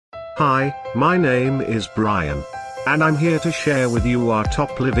Hi, my name is Brian. And I'm here to share with you our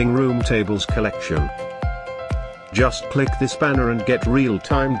top living room tables collection. Just click this banner and get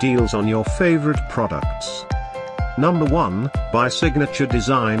real-time deals on your favorite products. Number 1, by Signature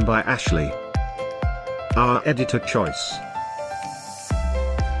Design by Ashley. Our editor choice.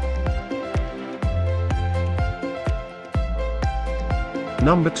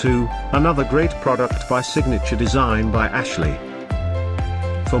 Number 2, another great product by Signature Design by Ashley.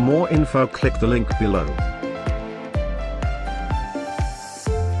 For more info, click the link below.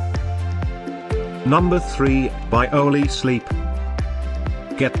 Number 3, by Olee Sleep.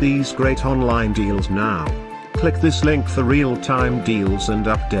 Get these great online deals now. Click this link for real-time deals and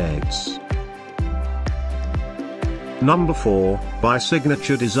updates. Number 4, by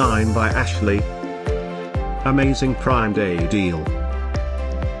Signature Design by Ashley. Amazing Prime Day deal.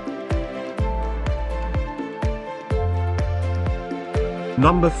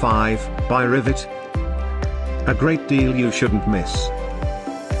 Number 5, by Rivet. A great deal you shouldn't miss.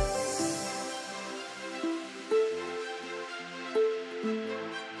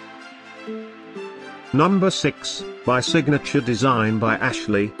 Number 6, by Signature Design by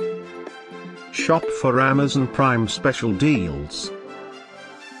Ashley. Shop for Amazon Prime special deals.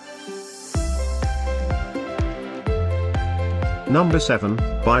 Number 7,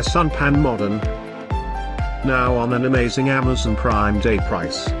 by Sunpan Modern. Now on an amazing Amazon Prime Day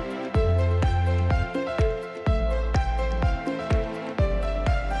price.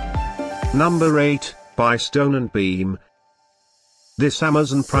 Number 8, by Stone & Beam. This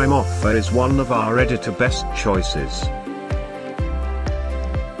Amazon Prime offer is one of our editor best choices.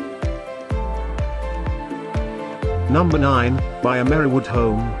 Number 9, by A Merrywood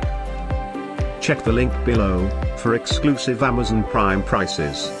Home. Check the link below for exclusive Amazon Prime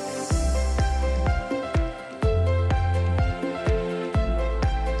prices.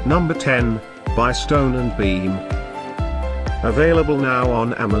 Number 10, by Stone & Beam. Available now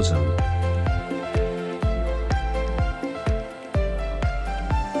on Amazon.